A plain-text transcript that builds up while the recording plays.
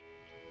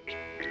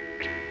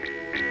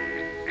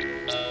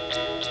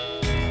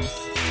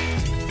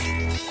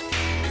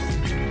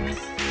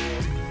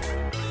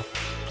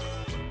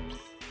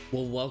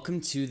Well,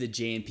 welcome to the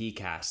JMP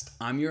Cast.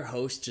 I'm your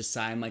host,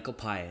 Josiah Michael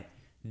Pyatt.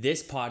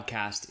 This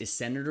podcast is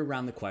centered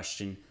around the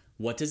question,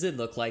 what does it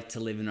look like to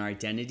live in our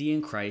identity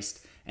in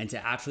Christ and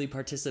to actually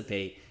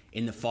participate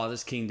in the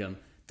Father's kingdom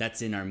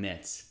that's in our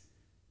midst?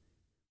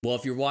 Well,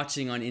 if you're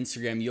watching on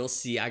Instagram, you'll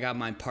see I got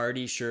my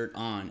party shirt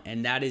on,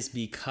 and that is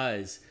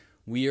because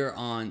we are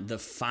on the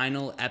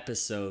final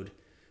episode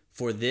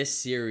for this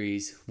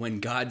series,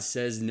 When God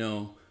Says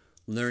No,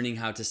 Learning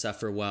How to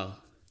Suffer Well.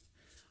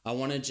 I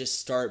want to just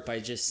start by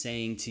just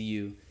saying to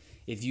you,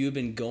 if you have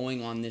been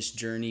going on this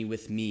journey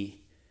with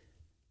me,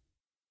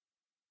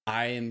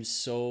 I am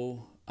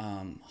so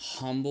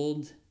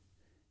humbled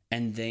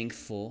and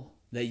thankful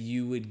that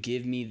you would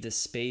give me the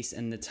space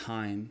and the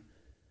time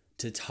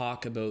to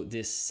talk about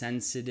this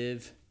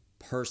sensitive,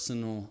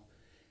 personal,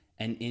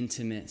 and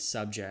intimate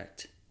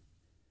subject.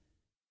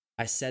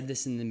 I said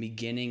this in the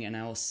beginning and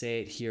I will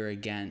say it here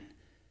again.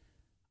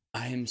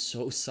 I am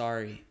so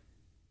sorry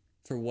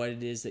for what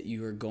it is that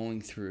you are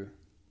going through.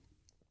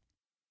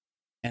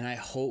 And I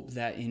hope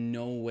that in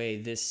no way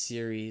this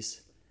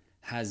series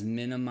has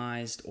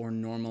minimized or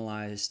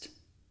normalized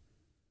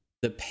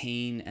the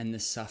pain and the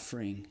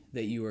suffering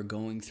that you are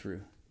going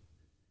through.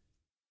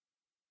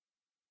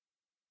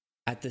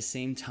 At the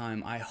same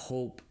time, I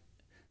hope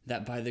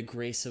that by the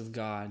grace of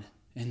God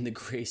and the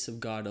grace of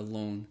God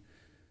alone,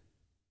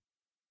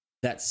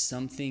 that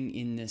something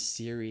in this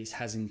series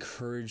has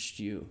encouraged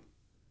you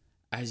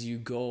as you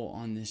go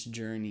on this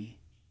journey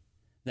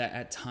that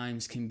at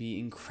times can be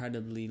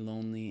incredibly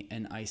lonely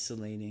and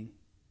isolating.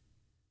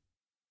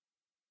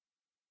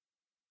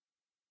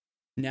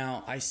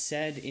 Now, I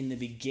said in the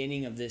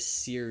beginning of this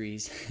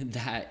series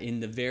that in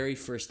the very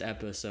first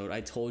episode,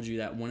 I told you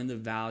that one of the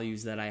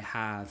values that I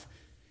have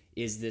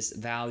is this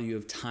value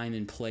of time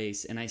and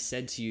place. And I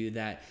said to you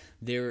that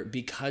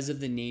because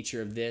of the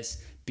nature of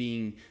this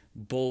being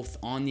both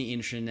on the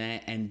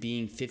internet and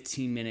being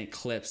 15-minute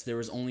clips, there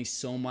was only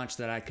so much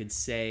that I could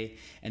say,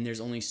 and there's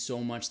only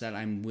so much that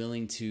I'm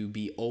willing to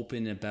be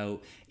open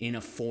about in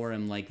a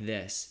forum like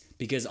this.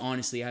 Because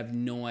honestly, I have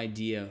no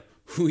idea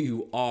who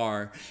you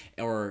are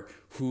or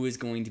who is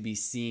going to be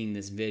seeing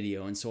this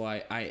video. And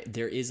so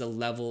there is a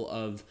level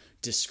of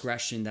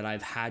discretion that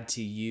I've had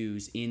to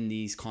use in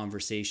these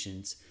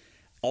conversations.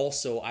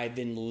 Also, I've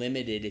been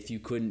limited, if you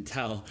couldn't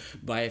tell,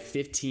 by a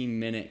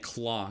 15-minute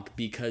clock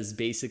because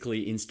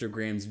basically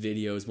Instagram's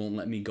videos won't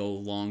let me go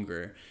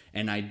longer.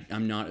 And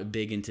I'm not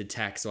big into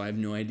tech, so I have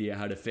no idea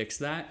how to fix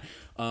that.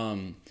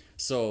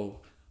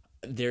 So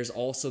there's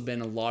also been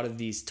a lot of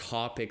these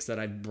topics that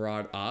I've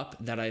brought up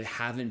that I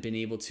haven't been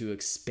able to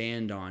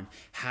expand on.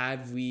 How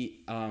do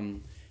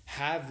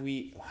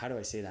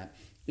I say that?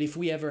 If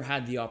we ever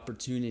had the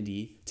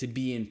opportunity to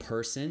be in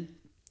person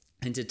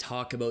and to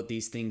talk about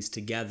these things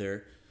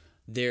together,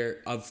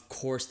 of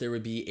course there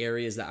would be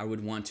areas that I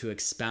would want to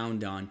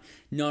expound on.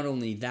 Not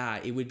only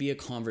that, it would be a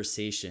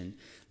conversation.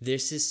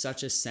 This is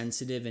such a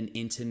sensitive and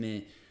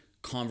intimate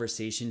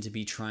conversation to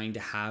be trying to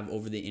have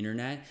over the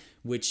internet,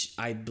 which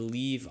I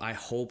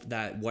hope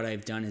that what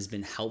I've done has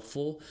been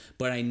helpful,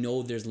 but I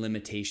know there's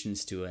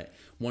limitations to it.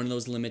 One of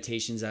those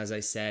limitations, as I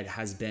said,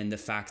 has been the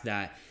fact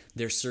that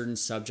there's certain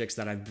subjects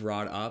that I've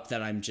brought up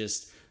that I'm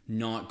just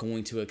not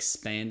going to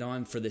expand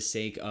on for the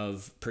sake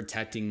of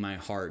protecting my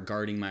heart.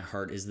 Guarding my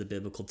heart is the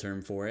biblical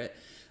term for it.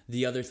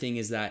 The other thing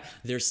is that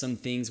there's some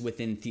things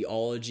within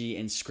theology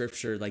and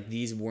scripture, like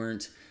these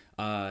weren't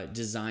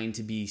designed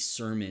to be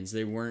sermons.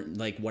 They weren't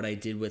like what I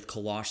did with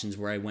Colossians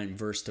where I went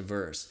verse to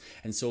verse.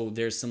 And so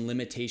there's some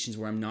limitations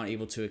where I'm not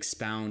able to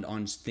expound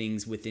on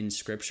things within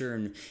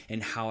scripture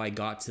and how I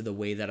got to the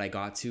way that I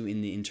got to in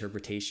the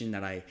interpretation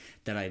that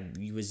I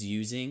was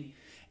using.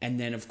 And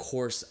then, of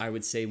course, I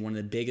would say one of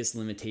the biggest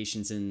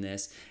limitations in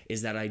this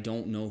is that I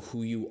don't know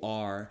who you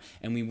are,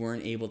 and we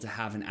weren't able to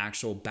have an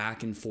actual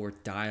back and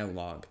forth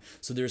dialogue.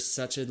 So there's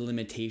such a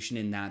limitation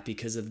in that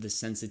because of the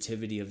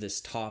sensitivity of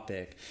this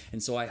topic.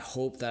 And so I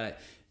hope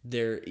that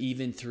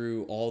even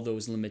through all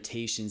those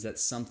limitations, that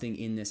something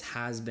in this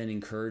has been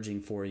encouraging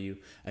for you,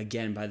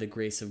 again, by the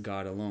grace of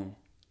God alone.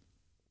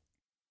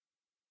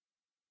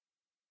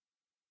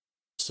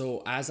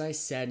 So as I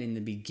said in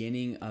the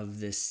beginning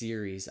of this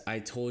series, I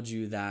told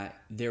you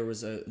that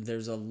there's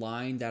a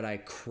line that I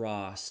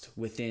crossed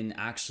within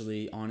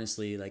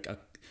honestly, by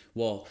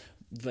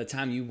the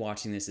time you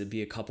watching this, it'd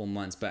be a couple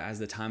months, but as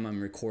the time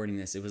I'm recording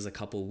this, it was a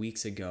couple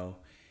weeks ago.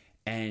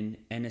 And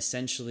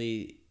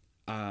essentially,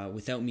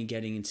 without me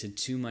getting into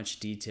too much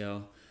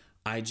detail,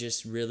 I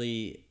just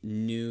really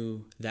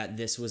knew that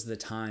this was the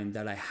time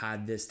that I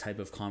had this type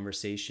of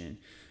conversation.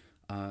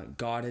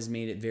 God has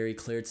made it very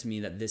clear to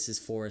me that this is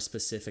for a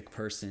specific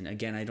person.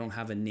 Again, I don't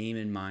have a name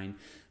in mind,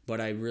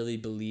 but I really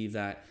believe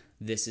that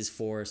this is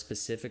for a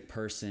specific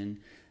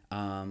person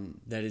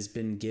that has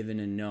been given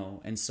a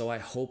no. And so I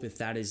hope if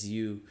that is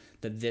you,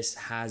 that this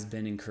has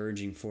been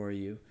encouraging for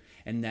you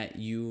and that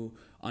you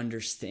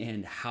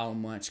understand how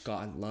much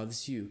God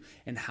loves you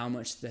and how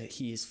much that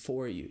He is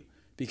for you.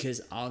 Because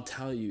I'll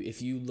tell you,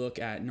 if you look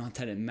at, not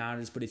that it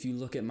matters, but if you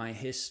look at my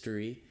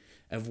history,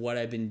 of what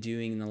I've been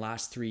doing in the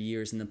last 3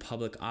 years in the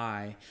public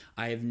eye,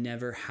 I have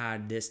never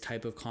had this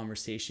type of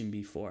conversation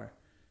before.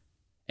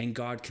 And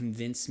God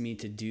convinced me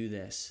to do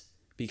this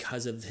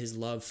because of his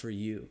love for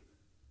you.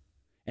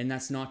 And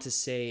that's not to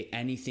say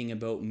anything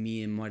about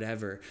me and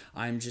whatever.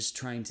 I'm just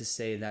trying to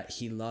say that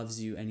he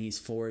loves you and he's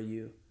for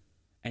you.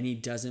 And he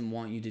doesn't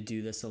want you to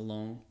do this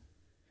alone.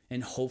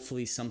 And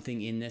hopefully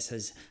something in this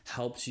has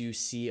helped you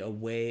see a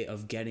way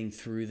of getting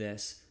through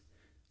this,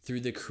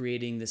 through the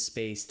creating the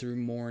space, through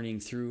mourning,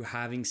 through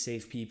having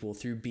safe people,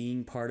 through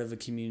being part of a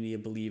community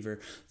of believer,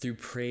 through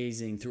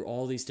praising, through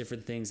all these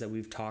different things that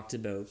we've talked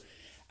about.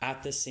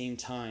 At the same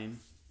time,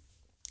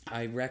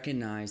 I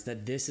recognize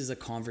that this is a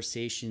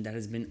conversation that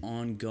has been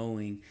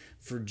ongoing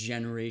for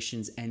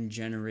generations and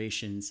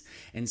generations.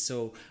 And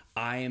so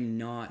I am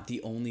not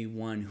the only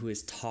one who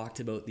has talked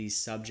about these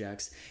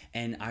subjects.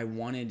 And I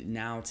wanted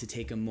now to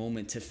take a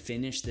moment to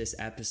finish this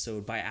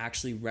episode by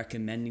actually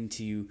recommending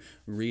to you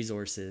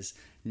resources.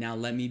 Now,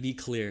 let me be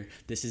clear.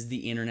 This is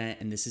the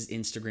internet and this is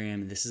Instagram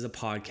and this is a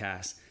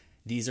podcast.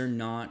 These are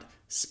not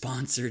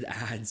sponsored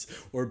ads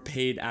or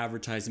paid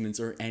advertisements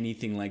or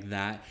anything like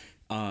that.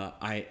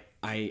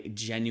 I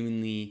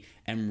genuinely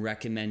am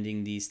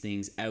recommending these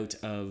things out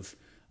of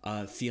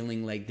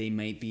feeling like they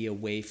might be a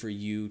way for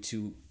you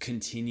to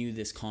continue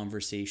this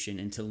conversation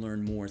and to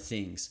learn more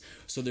things.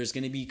 So there's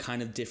going to be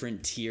kind of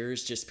different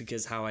tiers just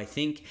because how I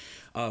think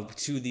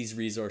to these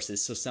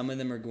resources. So some of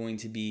them are going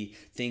to be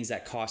things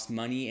that cost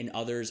money and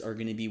others are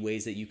going to be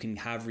ways that you can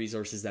have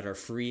resources that are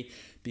free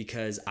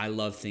because I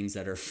love things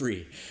that are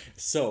free.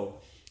 So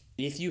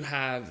if you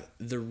have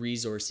the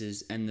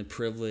resources and the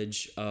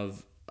privilege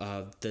of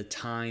the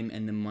time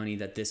and the money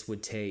that this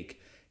would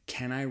take,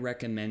 can I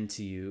recommend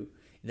to you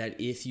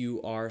that if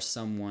you are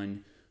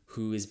someone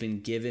who has been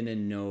given a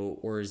no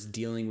or is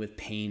dealing with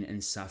pain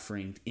and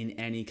suffering in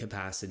any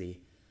capacity,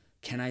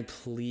 can I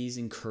please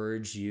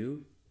encourage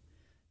you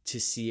to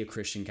see a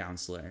Christian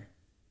counselor?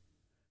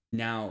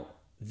 Now,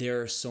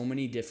 there are so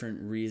many different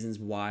reasons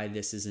why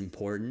this is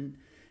important.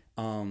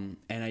 And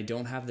I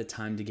don't have the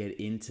time to get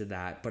into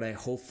that, but I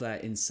hope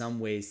that in some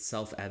ways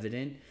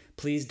self-evident.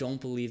 Please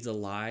don't believe the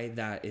lie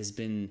that has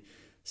been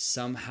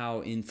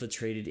somehow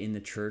infiltrated in the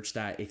church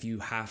that if you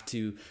have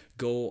to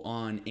go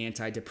on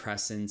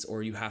antidepressants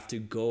or you have to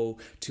go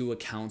to a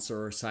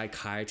counselor or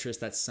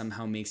psychiatrist, that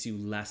somehow makes you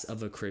less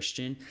of a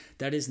Christian.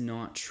 That is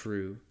not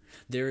true.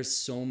 There are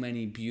so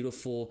many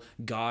beautiful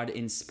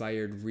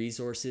God-inspired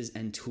resources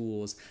and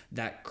tools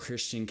that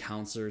Christian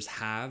counselors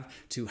have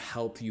to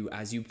help you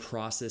as you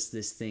process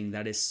this thing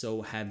that is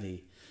so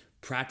heavy.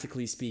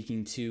 Practically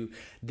speaking too,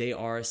 they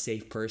are a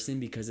safe person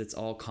because it's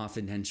all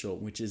confidential,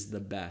 which is the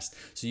best.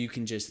 So you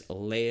can just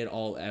lay it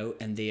all out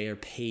and they are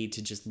paid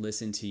to just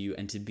listen to you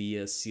and to be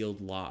a sealed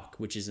lock,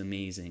 which is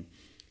amazing.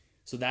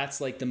 So that's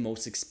like the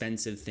most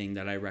expensive thing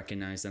that I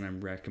recognize that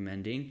I'm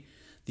recommending.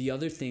 The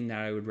other thing that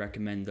I would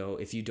recommend though,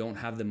 if you don't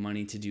have the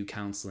money to do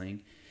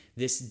counseling,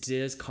 this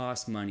does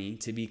cost money,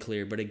 to be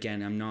clear, but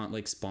again, I'm not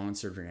like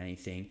sponsored or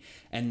anything.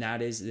 And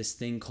that is this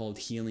thing called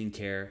healing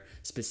care.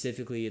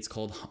 Specifically, it's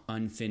called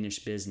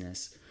unfinished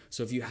business.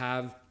 So if you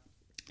have,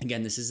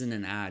 again, this isn't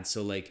an ad,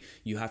 so like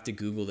you have to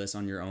Google this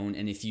on your own.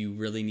 And if you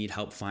really need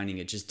help finding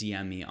it, just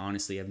DM me.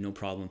 Honestly, I have no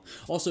problem.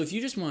 Also, if you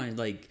just want to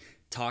like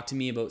talk to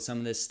me about some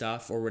of this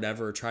stuff or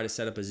whatever, or try to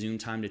set up a Zoom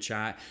time to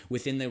chat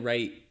within the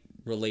right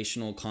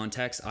relational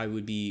context, I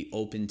would be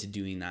open to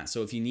doing that.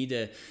 So if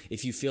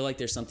you feel like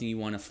there's something you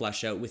want to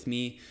flesh out with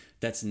me,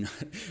 that's not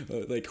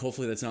like,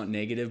 hopefully that's not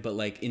negative, but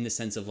like in the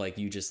sense of like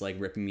you just like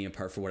ripping me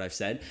apart for what I've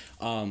said,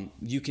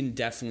 you can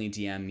definitely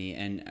DM me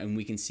and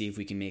we can see if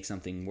we can make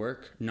something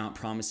work. Not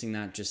promising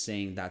that, just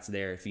saying that's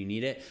there if you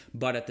need it.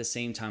 But at the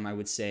same time, I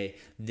would say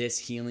this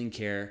healing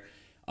care,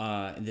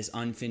 this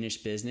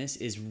unfinished business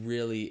is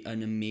really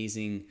an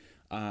amazing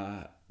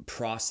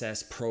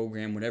process,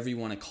 program, whatever you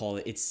want to call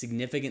it. It's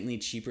significantly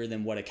cheaper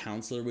than what a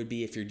counselor would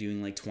be if you're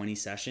doing like 20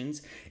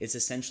 sessions. It's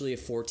essentially a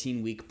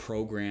 14-week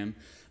program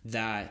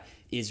that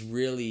is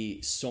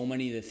really so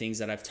many of the things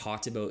that I've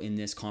talked about in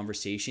this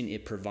conversation.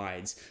 It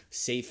provides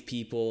safe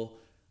people,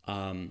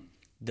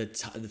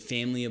 the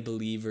family of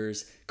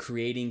believers,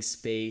 creating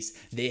space.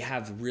 They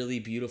have really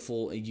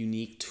beautiful,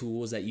 unique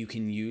tools that you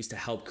can use to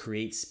help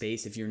create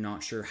space if you're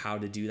not sure how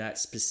to do that,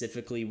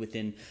 specifically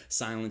within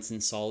silence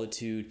and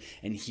solitude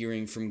and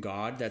hearing from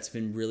God. That's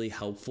been really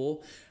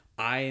helpful.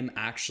 I am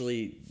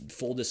actually,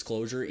 full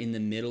disclosure, in the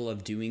middle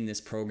of doing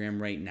this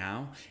program right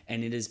now,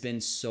 and it has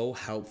been so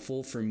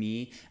helpful for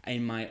me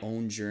in my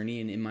own journey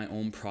and in my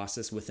own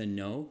process with a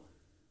no.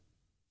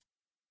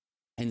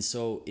 And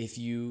so if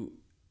you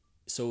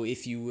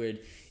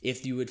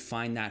would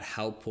find that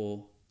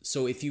helpful,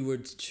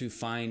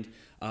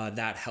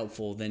 that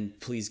helpful, then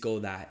please go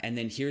that. And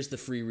then here's the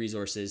free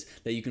resources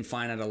that you can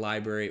find at a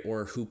library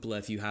or Hoopla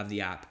if you have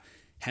the app.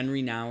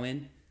 Henry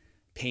Nouwen,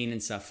 Pain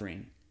and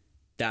Suffering.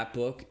 That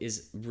book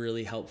is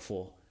really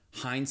helpful.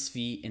 Hind's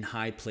Feet in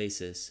High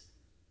Places.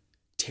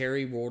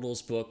 Terry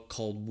Wardle's book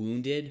called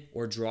Wounded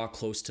or Draw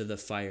Close to the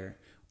Fire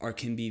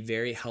can be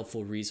very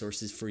helpful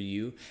resources for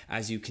you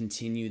as you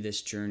continue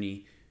this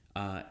journey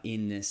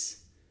in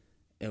this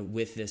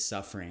with this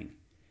suffering.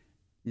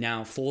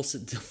 Now, full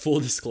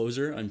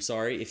disclosure, I'm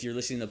sorry. If you're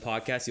listening to the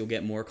podcast, you'll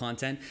get more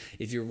content.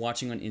 If you're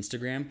watching on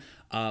Instagram,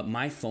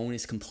 my phone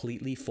is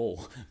completely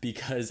full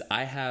because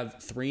I have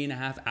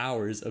 3.5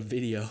 hours of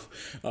video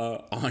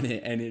on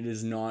it, and it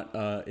does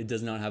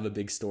not have a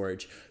big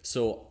storage.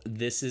 So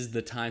this is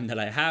the time that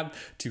I have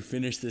to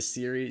finish this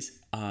series.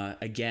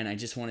 Again, I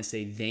just want to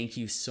say thank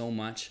you so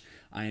much.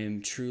 I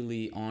am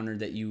truly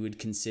honored that you would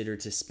consider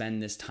to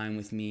spend this time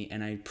with me,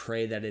 and I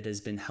pray that it has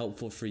been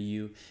helpful for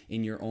you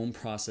in your own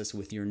process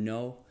with your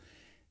no.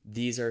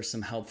 These are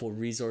some helpful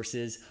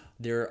resources.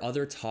 There are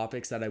other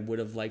topics that I would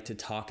have liked to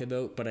talk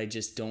about, but I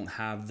just don't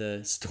have the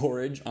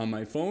storage on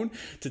my phone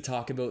to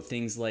talk about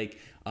things like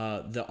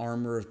the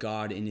armor of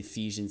God in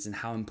Ephesians and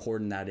how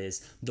important that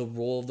is, the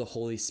role of the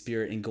Holy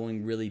Spirit and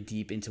going really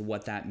deep into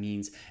what that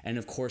means. And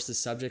of course, the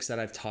subjects that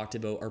I've talked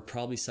about are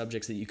probably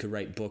subjects that you could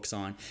write books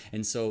on.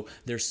 And so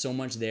there's so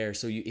much there.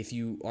 So if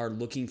you are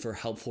looking for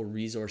helpful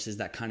resources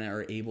that kind of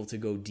are able to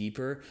go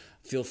deeper,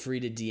 feel free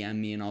to DM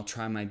me and I'll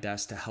try my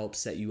best to help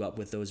set you up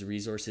with those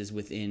resources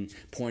within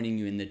pointing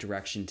you in the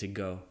direction to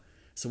go.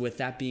 So with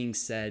that being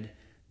said,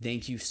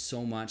 thank you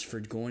so much for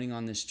going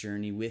on this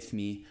journey with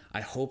me.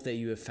 I hope that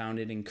you have found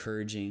it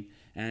encouraging,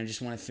 and I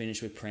just want to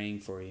finish with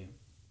praying for you.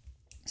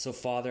 So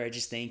Father, I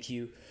just thank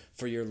you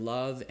for your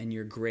love and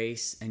your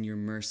grace and your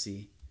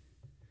mercy.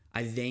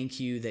 I thank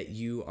you that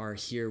you are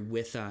here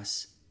with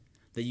us,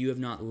 that you have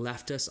not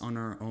left us on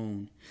our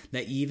own,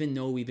 that even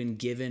though we've been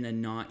given a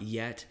not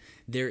yet,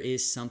 there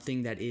is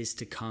something that is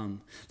to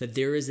come, that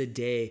there is a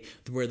day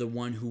where the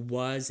one who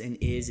was and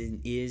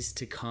is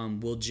to come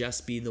will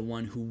just be the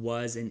one who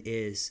was and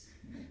is.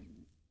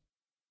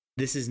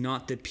 This is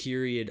not the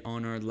period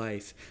on our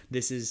life.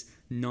 This is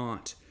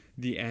not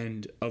the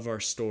end of our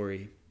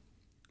story.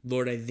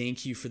 Lord, I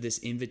thank you for this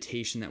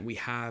invitation that we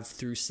have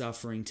through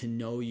suffering to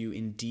know you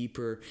in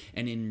deeper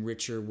and in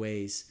richer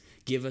ways.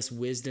 Give us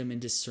wisdom and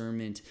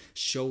discernment.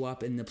 Show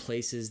up in the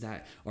places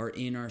that are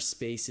in our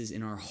spaces,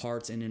 in our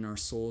hearts and in our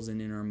souls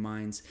and in our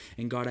minds.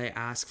 And God, I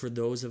ask for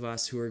those of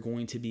us who are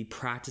going to be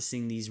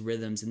practicing these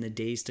rhythms in the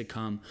days to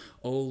come.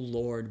 Oh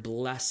Lord,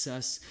 bless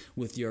us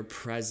with your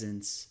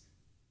presence.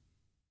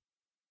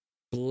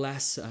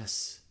 Bless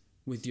us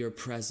with your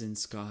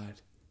presence, God.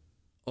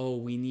 Oh,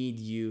 we need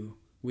you.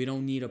 We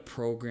don't need a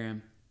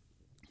program.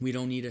 We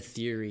don't need a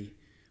theory.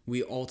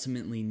 We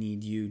ultimately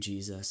need you,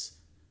 Jesus.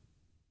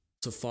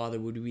 So Father,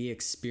 would we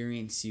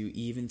experience you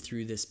even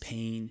through this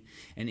pain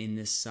and in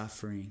this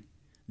suffering?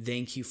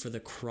 Thank you for the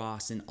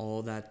cross and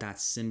all that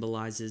that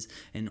symbolizes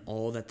and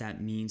all that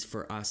that means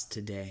for us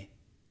today.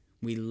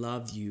 We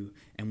love you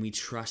and we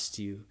trust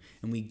you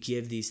and we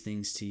give these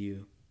things to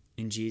you.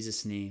 In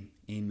Jesus' name,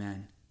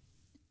 amen.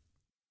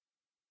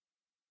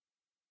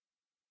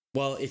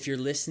 Well, if you're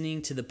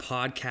listening to the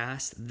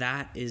podcast,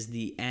 that is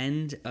the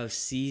end of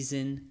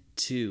season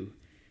 2.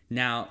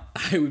 Now,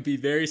 I would be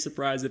very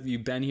surprised if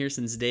you've been here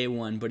since day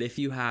 1, but if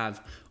you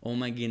have, oh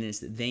my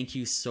goodness, thank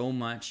you so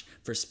much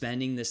for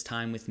spending this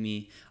time with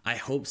me. I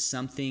hope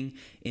something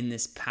in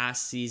this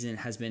past season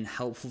has been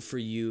helpful for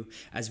you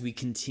as we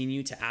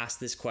continue to ask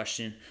this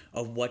question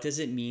of what does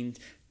it mean?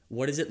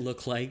 What does it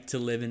look like to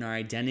live in our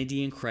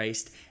identity in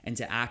Christ and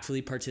to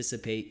actively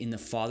participate in the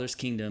Father's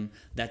kingdom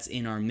that's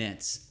in our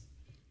midst?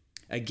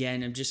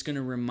 Again, I'm just going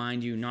to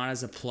remind you, not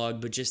as a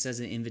plug, but just as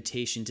an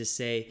invitation to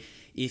say,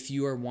 if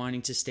you are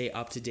wanting to stay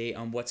up to date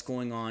on what's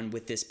going on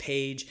with this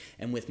page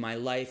and with my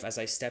life as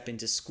I step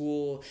into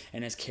school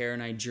and as Kara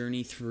and I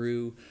journey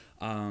through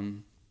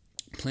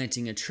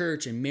planting a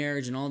church and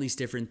marriage and all these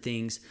different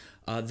things,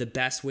 the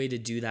best way to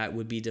do that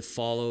would be to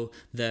follow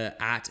the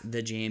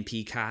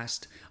JMP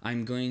Cast.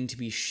 I'm going to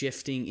be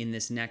shifting in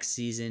this next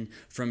season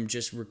from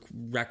just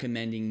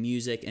recommending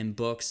music and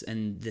books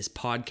and this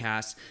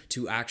podcast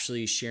to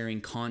actually sharing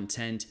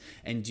content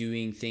and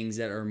doing things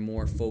that are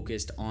more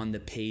focused on the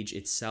page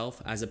itself,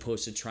 as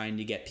opposed to trying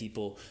to get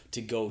people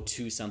to go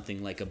to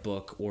something like a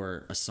book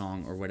or a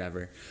song or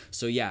whatever.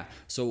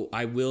 So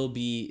I will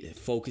be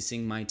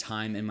focusing my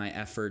time and my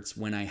efforts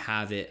when I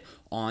have it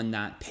on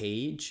that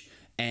page.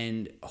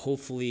 And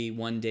hopefully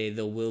one day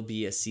there will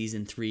be a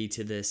season 3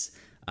 to this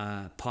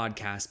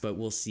podcast, but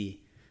we'll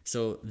see.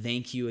 So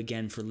thank you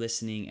again for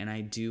listening. And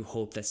I do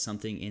hope that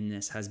something in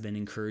this has been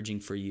encouraging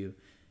for you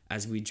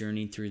as we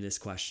journey through this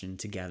question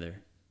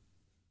together.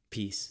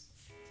 Peace.